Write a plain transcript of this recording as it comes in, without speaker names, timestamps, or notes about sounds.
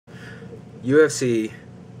UFC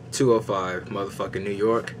 205, motherfucking New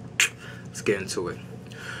York. Let's get into it.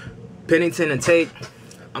 Pennington and Tate.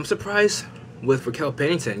 I'm surprised with Raquel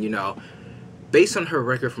Pennington. You know, based on her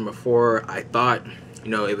record from before, I thought, you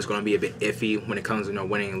know, it was going to be a bit iffy when it comes to, you know,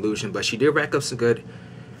 winning and losing. But she did rack up some good,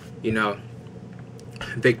 you know,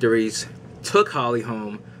 victories. Took Holly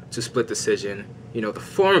home to split decision. You know, the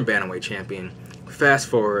former bantamweight champion. Fast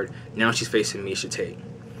forward, now she's facing Miesha Tate,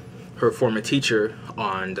 her former teacher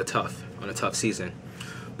on the tough season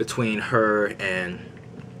between her and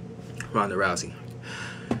Ronda Rousey.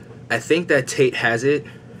 I think that Tate has it.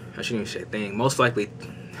 I shouldn't even say thing. Most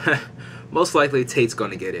likely Tate's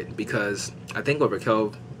gonna get it, because I think what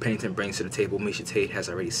Raquel Pennington brings to the table, Miesha Tate has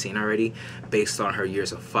already seen based on her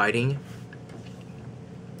years of fighting.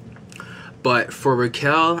 But for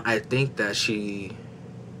Raquel, I think that she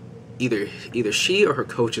either she or her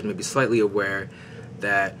coaches may be slightly aware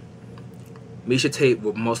that Miesha Tate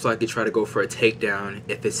will most likely try to go for a takedown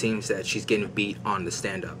if it seems that she's getting beat on the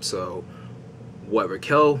stand-up. So what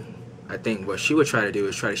Raquel, I think what she would try to do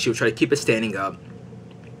is she would try to keep it standing up.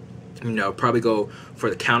 You know, probably go for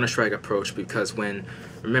the counter-strike approach, because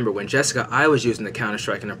remember when Jessica I was using the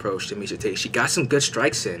counter-striking approach to Miesha Tate, she got some good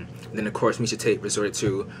strikes in. And then of course Miesha Tate resorted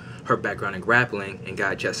to her background in grappling and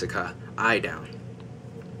got Jessica I down.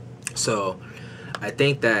 So I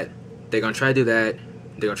think that they're gonna try to do that.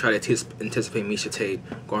 They're gonna try to anticipate Miesha Tate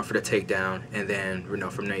going for the takedown, and then, you know,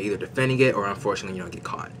 from there either defending it or unfortunately, you know, get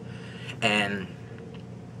caught. And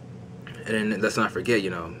then let's not forget,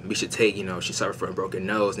 you know, Miesha Tate, you know, she suffered from a broken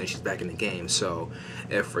nose and then she's back in the game. So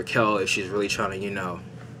if Raquel, if she's really trying to, you know,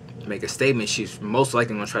 make a statement, she's most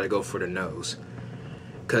likely gonna try to go for the nose.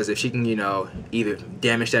 Because if she can, you know, either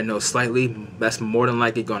damage that nose slightly, that's more than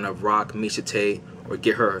likely gonna rock Miesha Tate or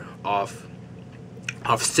get her off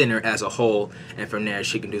center as a whole, and from there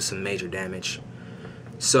she can do some major damage.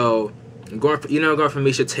 So going for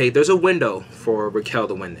Miesha Tate, there's a window for Raquel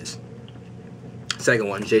to win this. Second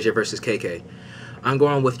one, JJ versus KK. I'm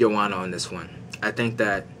going with Joanna on this one. I think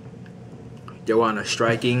that Joanna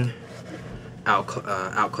striking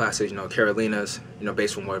outclasses, you know, Carolina's, you know,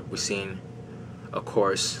 based on what we've seen, of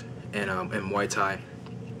course, in Muay Thai.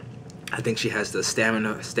 I think she has the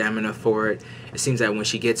stamina for it. It seems that when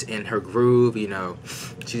she gets in her groove, you know,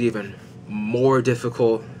 she's even more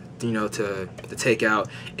difficult, you know, to take out.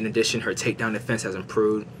 In addition, her takedown defense has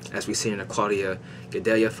improved, as we see in the Claudia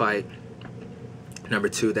Gadelha fight. Number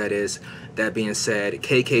 2, that is. That being said,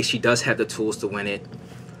 KK, she does have the tools to win it.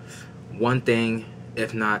 One thing,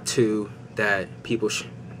 if not two, that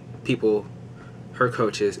her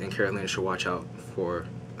coaches in Carolina should watch out for,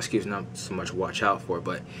 excuse me, not so much watch out for,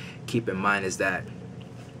 but keep in mind, is that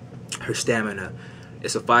her stamina.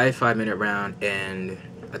 It's a 5-minute round, and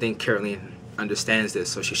I think Carolina understands this,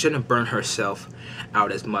 so she shouldn't burn herself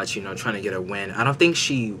out as much, you know, trying to get a win. I don't think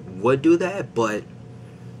she would do that, but,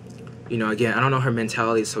 you know, again, I don't know her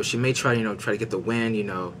mentality, so she may try, you know, try to get the win, you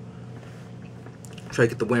know, try to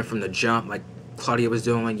get the win from the jump, like Claudia was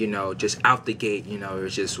doing, you know, just out the gate, you know, it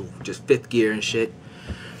was just 5th gear and shit.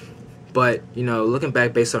 But, you know, looking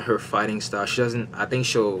back based on her fighting style, she doesn't, I think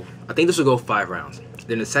this will go 5 rounds.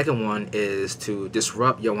 Then the second one is to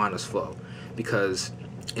disrupt Joanna's flow, because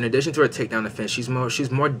in addition to her takedown defense, she's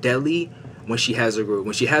more deadly when she has her groove.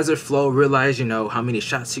 When she has her flow, realize, you know, how many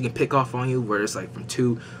shots she can pick off on you, where it's like from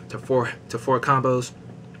 2 to 4 combos.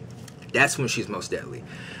 That's when she's most deadly.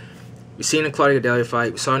 We've seen in the Claudia Gadelha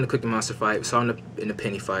fight, we saw in the Cookie Monster fight, we saw in the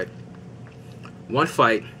Penny fight. One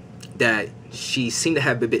fight that she seemed to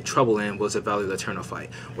have a bit trouble in was a Valerie Letourneau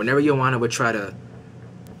fight. Whenever Joanna would try to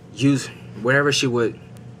whenever she would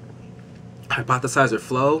hypothesize her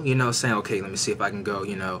flow, you know, saying, okay, let me see if I can go,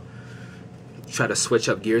 you know, try to switch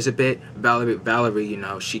up gears a bit. Valerie, you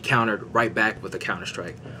know, she countered right back with a counter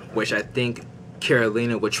strike, which I think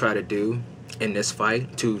Carolina would try to do in this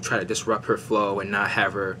fight, to try to disrupt her flow and not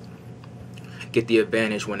have her get the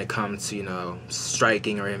advantage when it comes to, you know,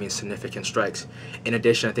 striking or any significant strikes. In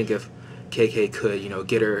addition, I think if KK could, you know,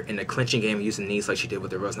 get her in the clinching game using knees like she did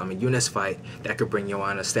with the Rose Namajunas fight, that could bring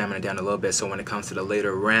Joanna's stamina down a little bit. So when it comes to the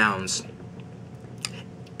later rounds,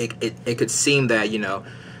 it could seem that, you know,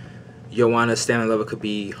 Joanna's stamina level could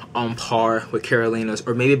be on par with Carolina's,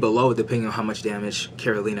 or maybe below, depending on how much damage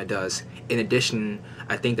Carolina does. In addition,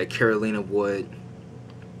 I think that Carolina would,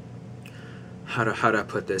 how do I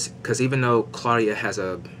put this? Because even though Claudia has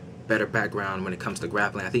a better background when it comes to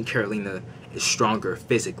grappling, I think Carolina is stronger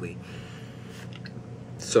physically.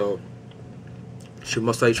 So she'll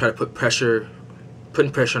most likely try to putting pressure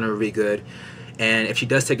on her really good. And if she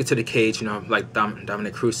does take it to the cage, you know, like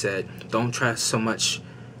Dominic Cruz said, don't waste so much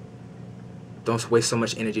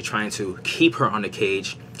energy trying to keep her on the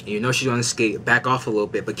cage. You know she's gonna skate, back off a little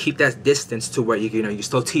bit, but keep that distance to where you know you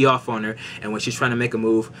still tee off on her, and when she's trying to make a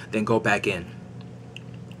move, then go back in.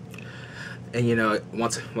 And you know,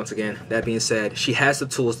 once again, that being said, she has the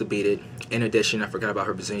tools to beat it. In addition, I forgot about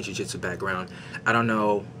her Brazilian Jiu-Jitsu background. I don't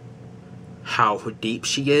know how deep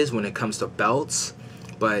she is when it comes to belts,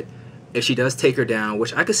 but if she does take her down,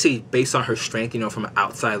 which I could see based on her strength, you know, from an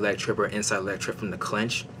outside leg trip or inside leg trip from the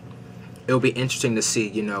clinch, it'll be interesting to see,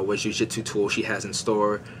 you know, what jiu-jitsu tool she has in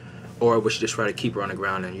store, or would she just try to keep her on the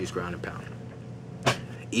ground and use ground and pound.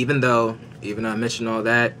 Even though I mentioned all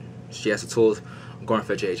that, she has the tools. I'm going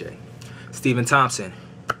for JJ. Stephen Thompson,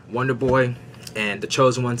 Wonder Boy, and the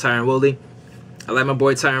chosen one, Tyron Woodley. I like my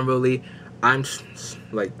boy Tyron Woodley. I'm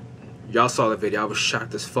like, y'all saw the video. I was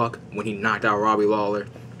shocked as fuck when he knocked out Robbie Lawler.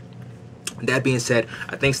 That being said,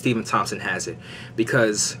 I think Stephen Thompson has it,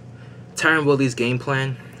 because Tyron Woodley's game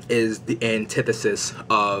plan is the antithesis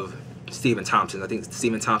of Stephen Thompson. I think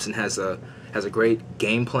Stephen Thompson has a great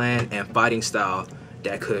game plan and fighting style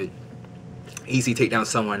that could easily take down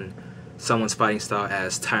someone's fighting style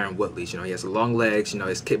as Tyron Woodley's. You know, he has long legs, you know,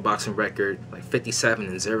 his kickboxing record like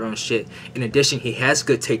 57-0 and shit. In addition, he has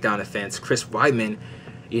good takedown defense. Chris Weidman,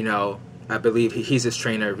 you know, I believe he's his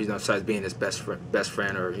trainer, you know, besides being his best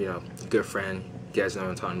friend or, you know, good friend. You guys know what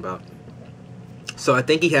I'm talking about. So I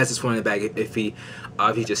think he has this one in the bag if he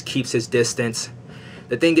just keeps his distance.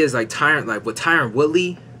 The thing is, like with Tyron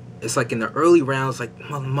Woodley, it's like in the early rounds, like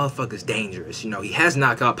motherfucker's dangerous. You know, he has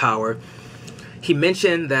knockout power. He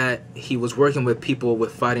mentioned that he was working with people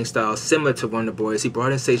with fighting styles similar to Wonder Boy's. He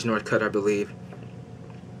brought in Sage Northcutt, I believe.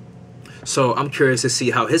 So I'm curious to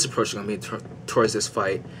see how his approach is going to be towards this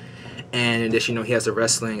fight. And in addition, you know, he has the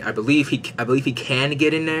wrestling. I believe he can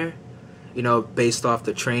get in there, you know, based off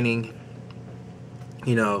the training.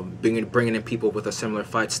 You know, bringing in people with a similar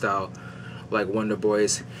fight style like Wonder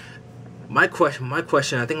Boy's. My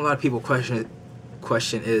question, I think a lot of people question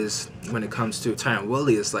is, when it comes to Tyron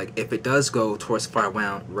Woodley, is like, if it does go towards 5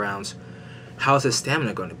 rounds, how's his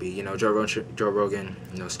stamina going to be? You know, Joe Rogan,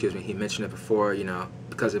 you know, excuse me, he mentioned it before, you know,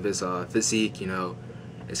 because of his physique, you know,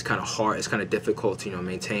 it's kind of hard, it's kind of difficult to, you know,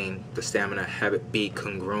 maintain the stamina, have it be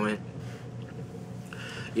congruent.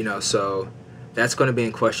 You know, so that's going to be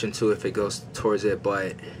in question too if it goes towards it.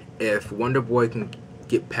 But if Wonder Boy can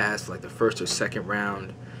get past like the first or second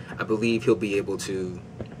round, I believe he'll be able to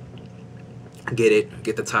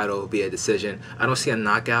get the title via decision. I don't see a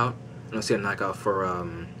knockout. I don't see a knockout for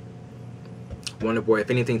Wonder Boy. If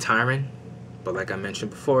anything, Tyron. But like I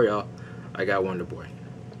mentioned before, y'all, I got Wonder Boy.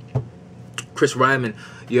 Chris Weidman,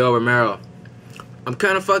 yo, Romero. I'm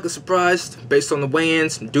kind of fucking surprised based on the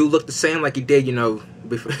weigh-ins. Dude looked the same like he did, you know,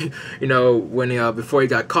 before, you know, when before he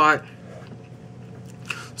got caught.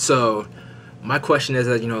 So my question is,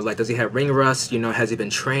 you know, like, does he have ring rust? You know, has he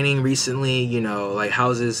been training recently? You know, like,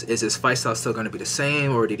 is his fight style still going to be the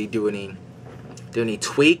same, or did he do any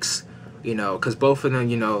tweaks? You know, because both of them,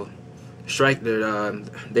 you know,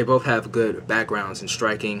 they both have good backgrounds in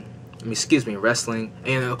striking. I mean, excuse me, wrestling,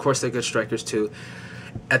 and of course they're good strikers too.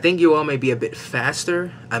 I think Yoel may be a bit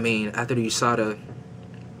faster. I mean, after the USADA,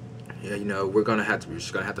 yeah, you know, we're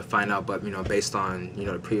just gonna have to find out. But you know, based on, you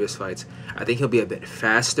know, the previous fights, I think he'll be a bit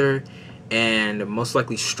faster and most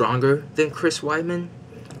likely stronger than Chris Weidman.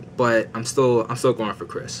 But I'm still going for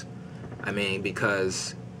Chris. I mean,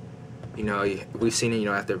 because, you know, we've seen it, you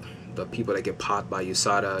know, after the people that get popped by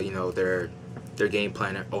USADA, you know, their game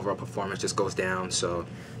plan and overall performance just goes down. So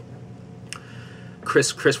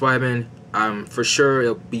Chris Weidman, for sure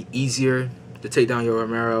it'll be easier to take down Yoel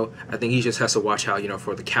Romero. I think he just has to watch out, you know,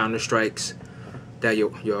 for the counter strikes that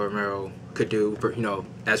Yoel Romero could do, for, you know,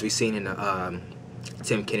 as we've seen in the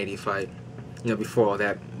Tim Kennedy fight, you know, before all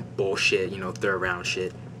that bullshit, you know, third round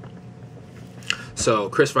shit. So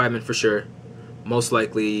Chris Weidman for sure, most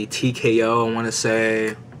likely TKO, I want to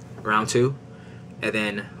say round 2, and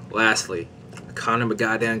then lastly, Conor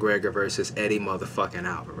McGregor versus Eddie motherfucking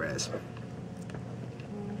Alvarez.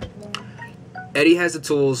 Eddie has the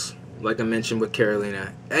tools, like I mentioned with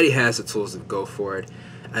Carolina. Eddie has the tools to go for it.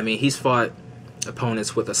 I mean, he's fought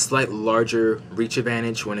opponents with a slight larger reach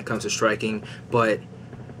advantage when it comes to striking, but,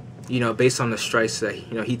 you know, based on the strikes that,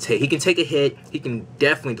 you know, he can take a hit. He can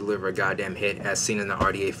definitely deliver a goddamn hit, as seen in the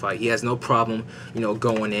RDA fight. He has no problem, you know,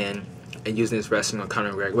 going in and using his wrestling on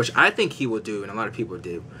Conor McGregor, which I think he will do, and a lot of people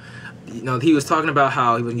do. You know, he was talking about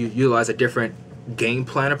how he would utilize a different game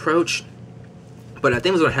plan approach. But I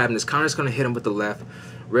think what's going to happen is Conor's going to hit him with the left,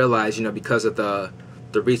 realize, you know, because of the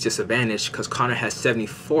reach disadvantage, because Conor has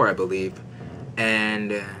 74, I believe,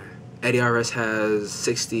 and Eddie Alvarez has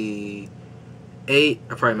 68. I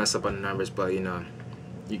probably messed up on the numbers, but, you know,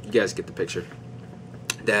 you guys get the picture.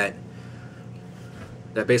 That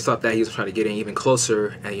that based off that he was trying to get in even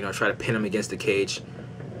closer and, you know, try to pin him against the cage.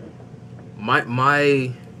 My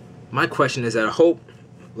question is that I hope,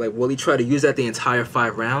 like, will he try to use that the entire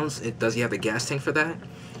 5 rounds? Does he have the gas tank for that?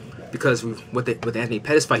 Because with the Anthony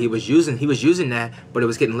Pettis fight, he was using that, but it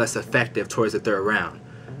was getting less effective towards the 3rd round,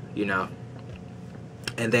 you know.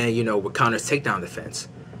 And then, you know, with Conor's takedown defense,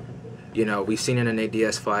 you know, we've seen it in an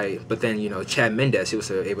ADS fight, but then, you know, Chad Mendes, he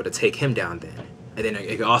was able to take him down then. And then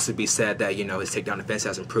it could also be said that, you know, his takedown defense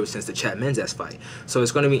has improved since the Chad Mendes fight. So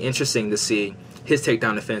it's going to be interesting to see his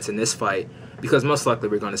takedown defense in this fight, because most likely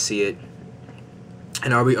we're going to see it.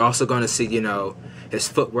 And are we also going to see, you know, his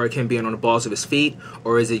footwork, him being on the balls of his feet,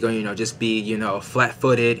 or is he going to, you know, just be, you know,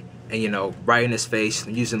 flat-footed and, you know, right in his face,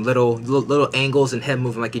 using little angles and head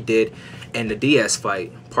moving like he did in the Diaz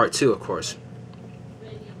fight, part 2, of course.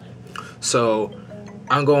 So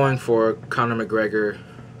I'm going for Conor McGregor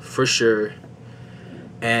for sure,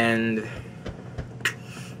 and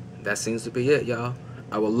that seems to be it, y'all.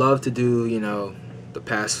 I would love to do, you know, the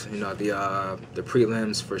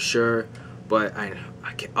prelims for sure, but I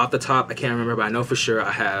can't, off the top I can't remember, but I know for sure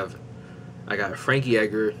I got Frankie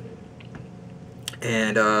Edgar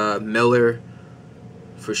and Miller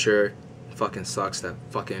for sure. Fucking sucks that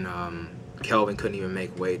fucking Kelvin couldn't even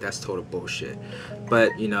make weight. That's total bullshit.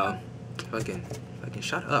 But, you know, fucking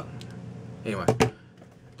shut up. Anyway,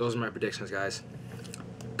 those are my predictions, guys.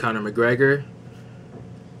 Conor McGregor,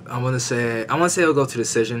 I want to say he'll go to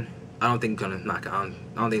decision. I don't think he's gonna knock out. I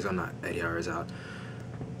don't think he's gonna knock Eddie Alvarez out.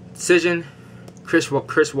 Decision. Chris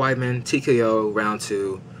Weidman, TKO, round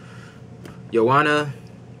 2. Joanna,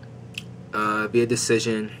 be a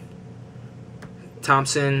decision.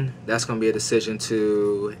 Thompson, that's gonna be a decision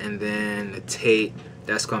too. And then Tate,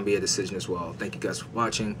 that's gonna be a decision as well. Thank you guys for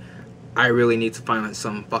watching. I really need to find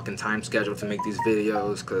some fucking time schedule to make these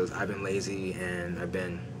videos, because I've been lazy and I've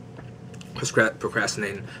been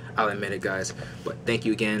procrastinating. I'll admit it, guys. But thank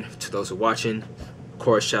you again to those who are watching. Of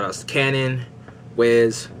course, shout outs to Cannon,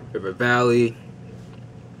 Wiz, River Valley.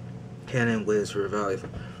 Cannon, Wiz, River Valley.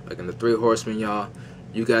 Like in the 3 horsemen, y'all.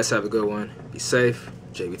 You guys have a good one. Be safe.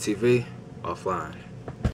 JBTV, offline.